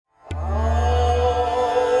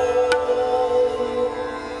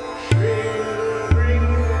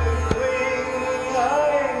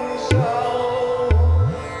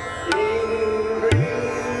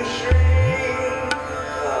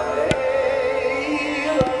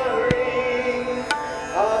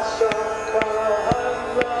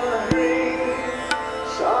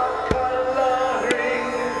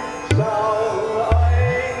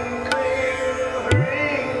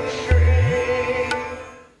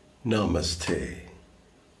Namaste.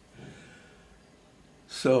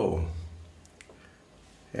 So,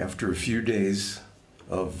 after a few days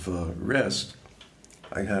of rest,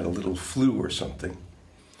 I had a little flu or something.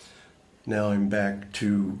 Now I'm back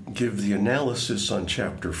to give the analysis on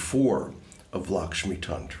chapter 4 of Lakṣmī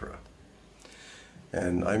Tantra.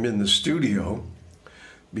 And I'm in the studio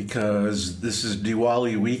because this is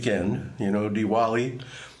Diwali weekend. You know, Diwali,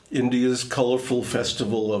 India's colorful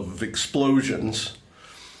festival of explosions.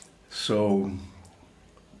 So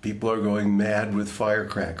people are going mad with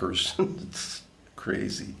firecrackers. It's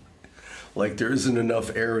crazy. Like there isn't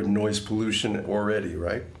enough air and noise pollution already,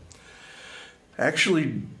 right?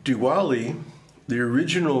 Actually, Diwali, the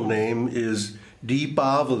original name is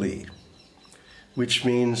Deepavali, which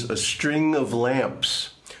means a string of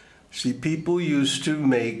lamps. See, people used to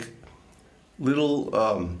make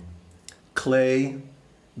little clay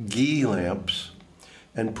ghee lamps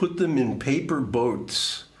and put them in paper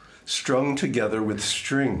boats strung together with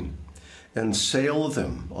string and sail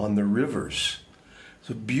them on the rivers. It's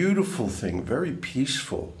a beautiful thing, very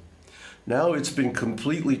peaceful. Now it's been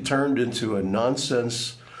completely turned into a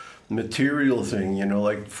nonsense material thing, you know,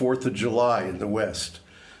 like 4th of July in the West,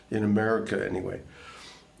 in America anyway,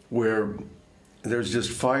 where there's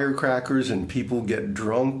just firecrackers and people get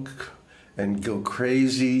drunk and go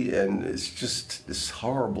crazy, and it's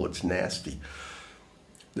horrible, it's nasty.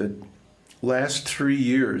 The last 3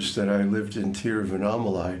 years that I lived in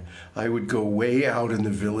Tiruvannamalai, I would go way out in the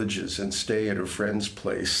villages and stay at a friend's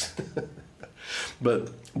place.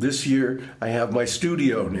 But this year I have my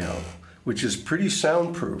studio now, which is pretty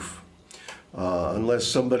soundproof, unless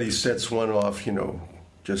somebody sets one off, you know,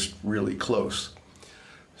 just really close.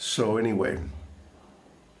 So anyway,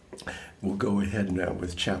 we'll go ahead now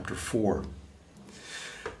with chapter 4.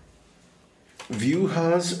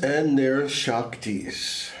 Vyuhas and their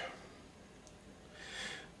Shaktis.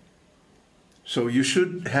 So you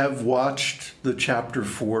should have watched the chapter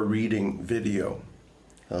 4 reading video,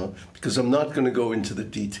 because I'm not going to go into the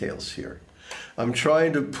details here. I'm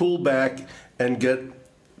trying to pull back and get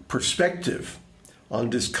perspective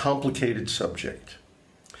on this complicated subject.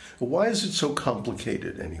 Why is it so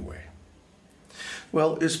complicated anyway?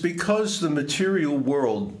 Well, it's because the material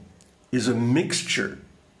world is a mixture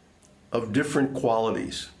of different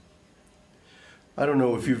qualities. I don't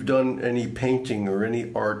know if you've done any painting or any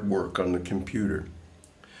artwork on the computer,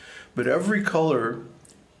 but every color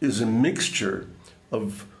is a mixture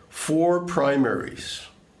of 4 primaries: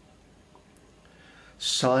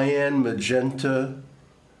 cyan, magenta,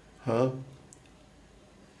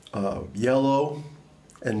 yellow,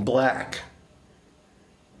 and black.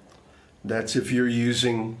 That's if you're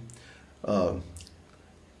using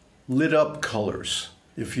lit up colors.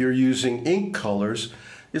 If you're using ink colors,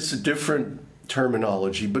 it's a different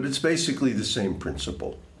terminology, but it's basically the same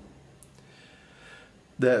principle.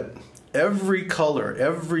 That every color,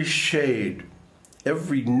 every shade,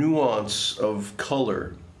 every nuance of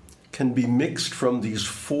color can be mixed from these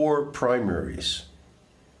 4 primaries.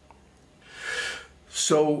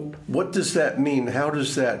 So what does that mean? How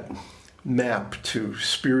does that map to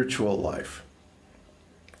spiritual life?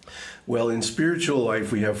 Well, in spiritual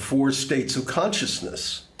life, we have 4 states of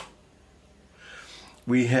consciousness.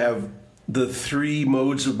 We have the 3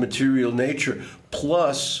 modes of material nature,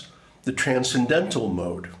 plus the transcendental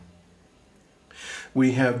mode.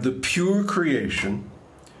 We have the pure creation,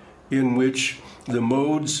 in which the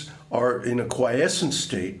modes are in a quiescent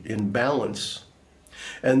state, in balance.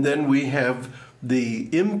 And then we have the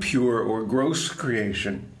impure or gross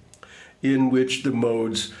creation, in which the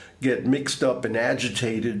modes get mixed up and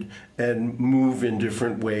agitated and move in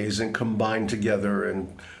different ways and combine together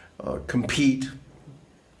and compete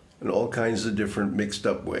in all kinds of different mixed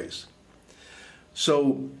up ways.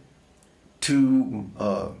 So to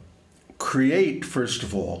create, first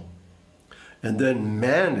of all, and then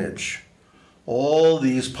manage all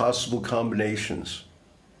these possible combinations,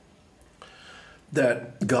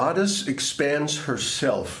 that Goddess expands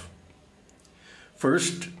herself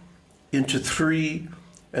first into 3,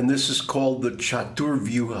 and this is called the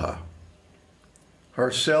Chaturvyuha.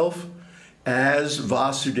 Herself as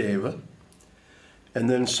Vasudeva, and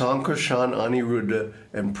then Sankarshan, Aniruddha,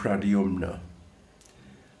 and Pradyumna.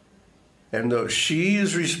 And she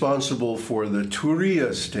is responsible for the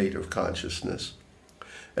Turiya state of consciousness,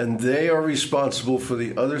 and they are responsible for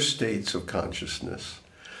the other states of consciousness,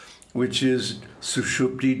 which is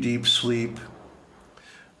Suśupti, deep sleep,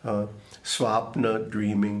 Svapna,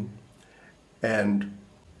 dreaming, and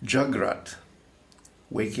Jagrat,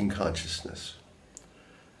 waking consciousness,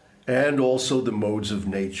 and also the modes of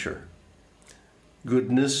nature: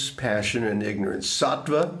 goodness, passion, and ignorance.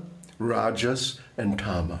 Sattva, rajas, and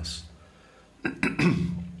tamas.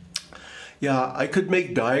 Yeah, I could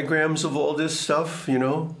make diagrams of all this stuff, you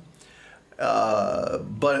know,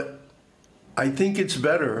 but I think it's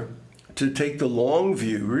better to take the long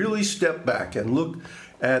view, really step back and look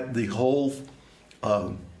at the whole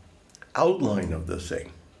outline of the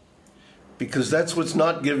thing, because that's what's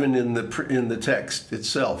not given in the text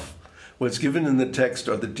itself. What's given in the text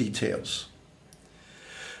are the details.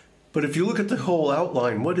 But if you look at the whole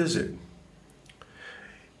outline, what is it?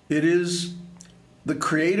 It is the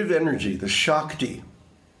creative energy, the Shakti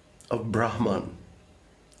of Brahman,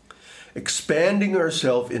 expanding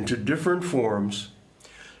ourselves into different forms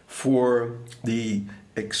for the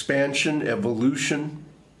expansion, evolution,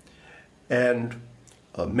 and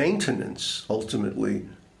maintenance, ultimately,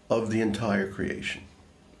 of the entire creation.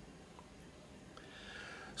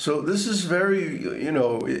 So this is very, you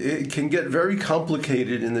know, it can get very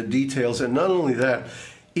complicated in the details, and not only that,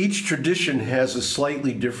 each tradition has a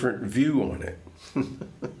slightly different view on it.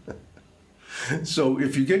 So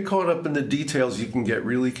if you get caught up in the details, you can get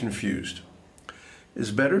really confused.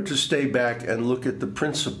 It's better to stay back and look at the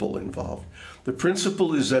principle involved. The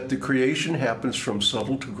principle is that the creation happens from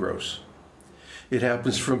subtle to gross. It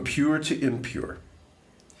happens from pure to impure.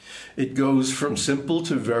 It goes from simple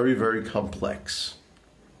to very, very complex.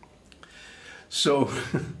 So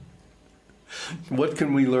what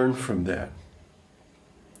can we learn from that?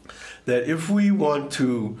 That if we want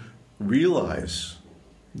to realize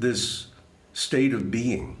this state of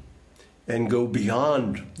being and go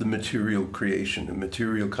beyond the material creation and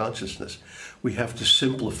material consciousness, we have to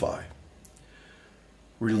simplify.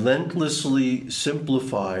 Relentlessly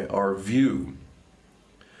simplify our view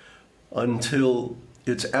until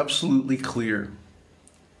it's absolutely clear.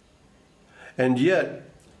 And yet,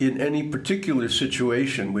 in any particular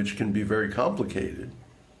situation, which can be very complicated,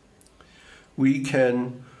 we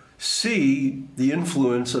can see the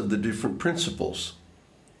influence of the different principles,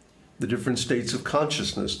 the different states of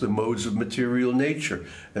consciousness, the modes of material nature,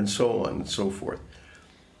 and so on and so forth.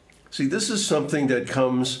 See, this is something that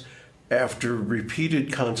comes after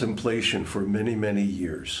repeated contemplation for many, many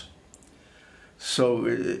years. So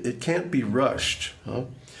it can't be rushed,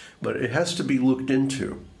 but it has to be looked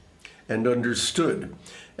into and understood.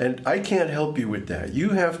 And I can't help you with that. You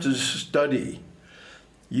have to study.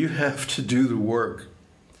 You have to do the work.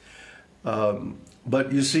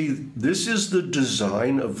 But you see, this is the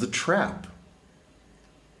design of the trap.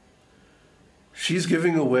 She's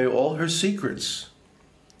giving away all her secrets,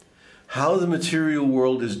 how the material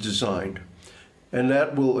world is designed. And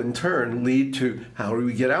that will in turn lead to how do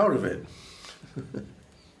we get out of it?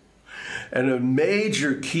 And a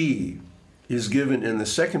major key is given in the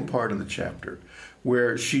second part of the chapter,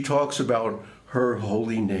 where she talks about her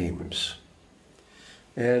holy names.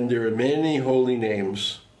 And there are many holy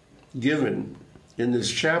names given in this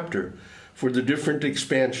chapter for the different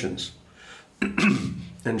expansions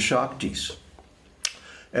and Shaktis.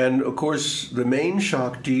 And of course, the main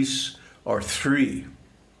Shaktis are three: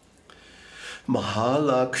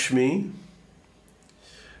 Mahā-Lakṣmī,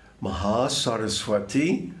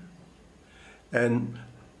 Mahā-Saraswati, and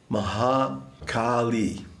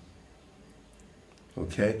Mahā-Kālī.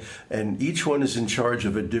 Okay? And each one is in charge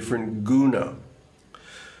of a different guna.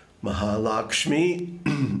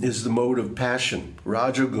 Mahā-Lakṣmī is the mode of passion,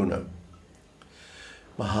 rājo-guṇa.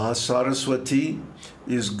 Mahā-Saraswati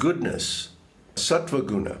is goodness,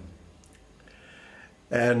 sattva-guna.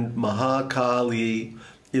 And Mahā-Kālī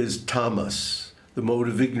is tamas, the mode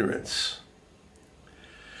of ignorance.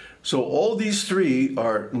 So all these three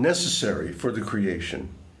are necessary for the creation.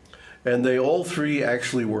 And they all three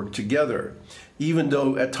actually work together. Even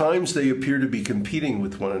though at times they appear to be competing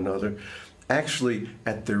with one another, actually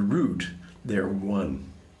at their root, they're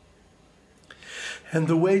one. And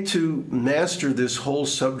the way to master this whole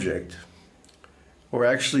subject, or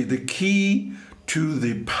actually the key to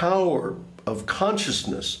the power of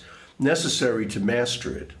consciousness necessary to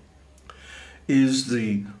master it, is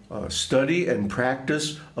the study and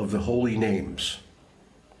practice of the holy names.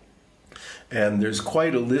 And there's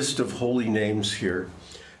quite a list of holy names here.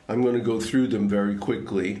 I'm going to go through them very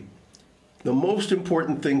quickly. The most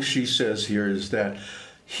important thing she says here is that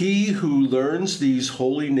he who learns these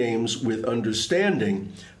holy names with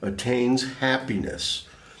understanding attains happiness.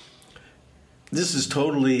 This is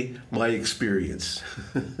totally my experience.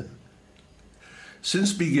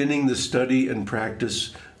 Since beginning the study and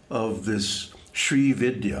practice of this Sri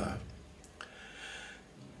Vidya,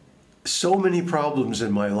 so many problems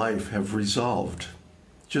in my life have resolved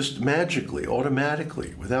just magically,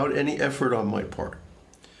 automatically, without any effort on my part.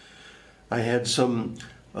 I had some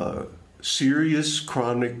serious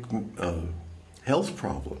chronic health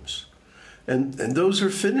problems, And those are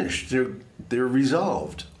finished. They're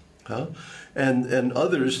resolved. Huh? And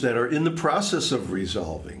others that are in the process of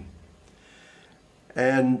resolving.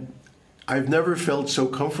 And I've never felt so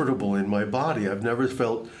comfortable in my body. I've never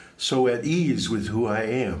felt so at ease with who I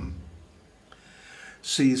am.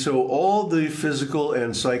 See, so all the physical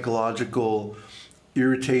and psychological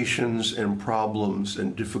irritations and problems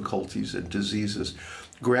and difficulties and diseases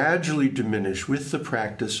gradually diminish with the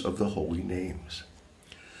practice of the holy names.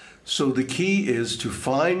 So the key is to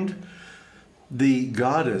find the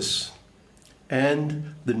goddess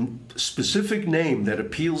and the specific name that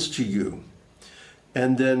appeals to you,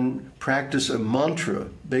 and then practice a mantra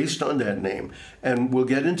based on that name. And we'll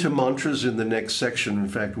get into mantras in the next section. In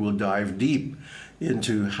fact, we'll dive deep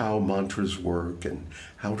into how mantras work and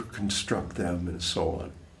how to construct them and so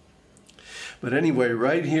on. But anyway,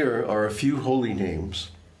 right here are a few holy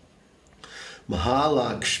names.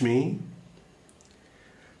 Mahā-Lakṣmī,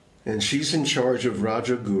 and she's in charge of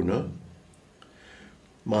Rāja-yoga.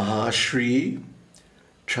 Mahāśrī,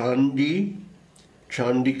 Caṇḍī,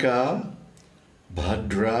 Caṇḍikā,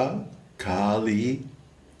 Bhadrā, Kālī,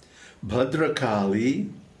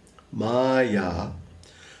 Bhadrā-Kālī, Māyā,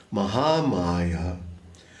 Mahā-Māyā,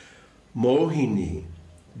 Mohini,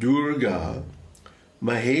 Durga,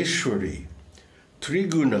 Mahāśrī,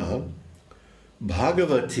 Triguna,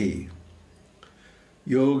 Bhagavati,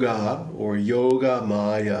 Yoga or Yoga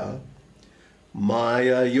Maya,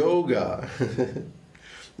 Maya Yoga,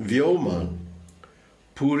 Vyoma,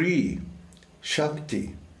 Puri,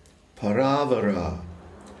 Shakti, Paravara,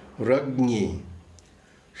 Ragni,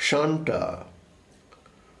 Shanta,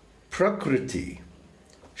 Prakriti,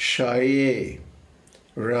 Shaye,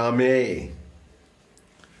 Rame.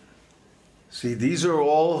 See, these are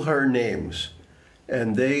all her names,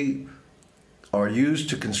 and they are used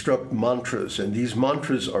to construct mantras, and these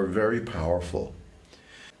mantras are very powerful.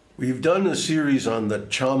 We've done a series on the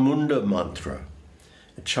Chamunda mantra.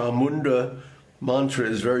 The Chamunda mantra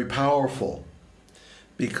is very powerful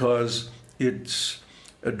because it's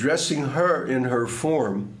addressing her in her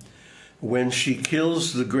form when she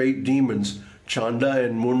kills the great demons Caṇḍa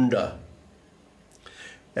and Muṇḍa.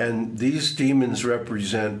 And these demons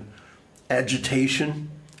represent agitation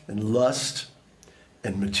and lust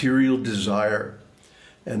and material desire,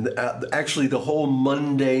 and actually the whole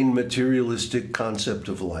mundane materialistic concept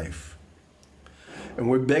of life. And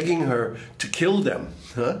we're begging her to kill them,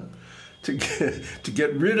 to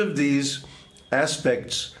get rid of these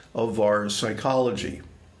aspects of our psychology.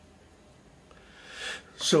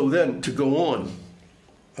 So then, to go on,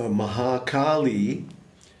 Mahā-Kālī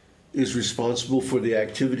is responsible for the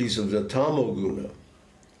activities of the Tamoguna,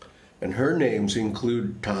 and her names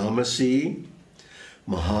include Tamasi,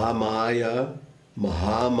 Mahā-Māyā,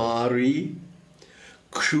 Mahā-Mārī,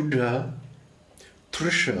 Kṣudha,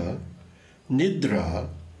 Trisha, Nidra,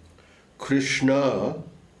 Krishna,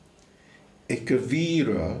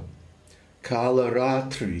 Ekavira,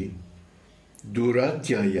 Kalaratri,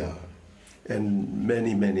 Duratyaya, and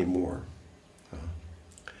many, many more.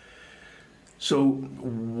 So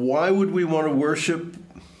why would we want to worship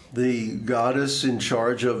the goddess in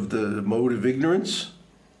charge of the mode of ignorance?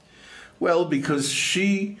 Well, because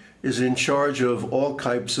she is in charge of all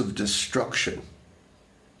types of destruction.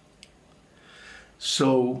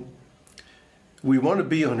 So we want to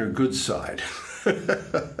be on her good side.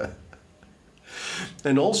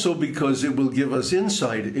 And also because it will give us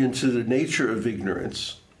insight into the nature of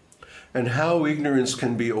ignorance and how ignorance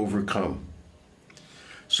can be overcome.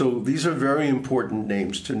 So these are very important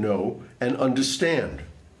names to know and understand.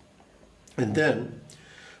 And then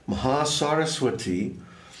Mahā-Saraswati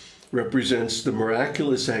represents the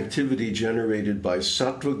miraculous activity generated by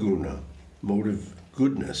sattva guna, mode of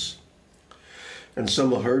goodness. And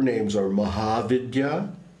some of her names are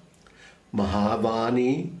Mahavidya,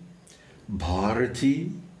 Mahavani,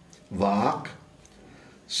 Bharati, Vak,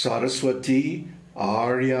 Saraswati,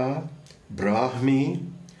 Arya, Brahmi,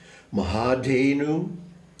 Mahadhenu,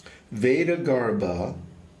 Vedagarbha,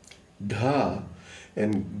 Dha,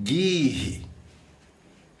 and Gihi.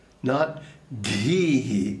 Not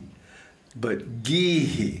Gihi, but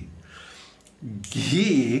Gihi.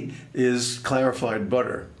 Ghee is clarified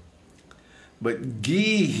butter. But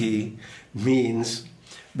Gihi means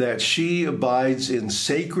that she abides in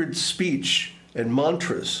sacred speech and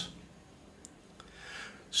mantras.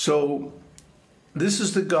 So this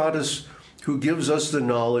is the goddess who gives us the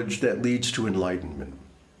knowledge that leads to enlightenment.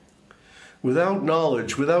 Without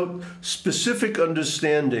knowledge, without specific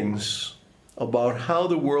understandings about how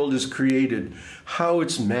the world is created, how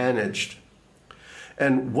it's managed,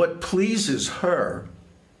 and what pleases her,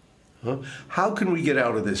 how can we get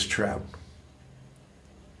out of this trap?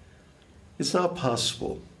 It's not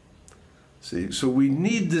possible. See, so we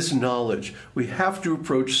need this knowledge. We have to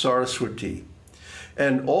approach Saraswati.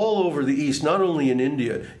 And all over the East, not only in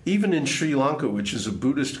India, even in Sri Lanka, which is a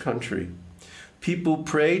Buddhist country, people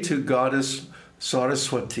pray to Goddess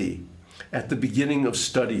Saraswati at the beginning of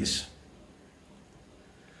studies,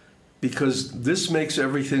 because this makes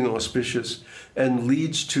everything auspicious and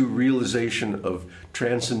leads to realization of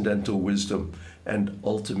transcendental wisdom and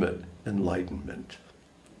ultimate enlightenment.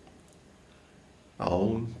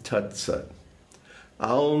 Aum Tat Sat.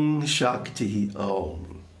 Aum Shakti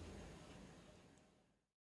Aum.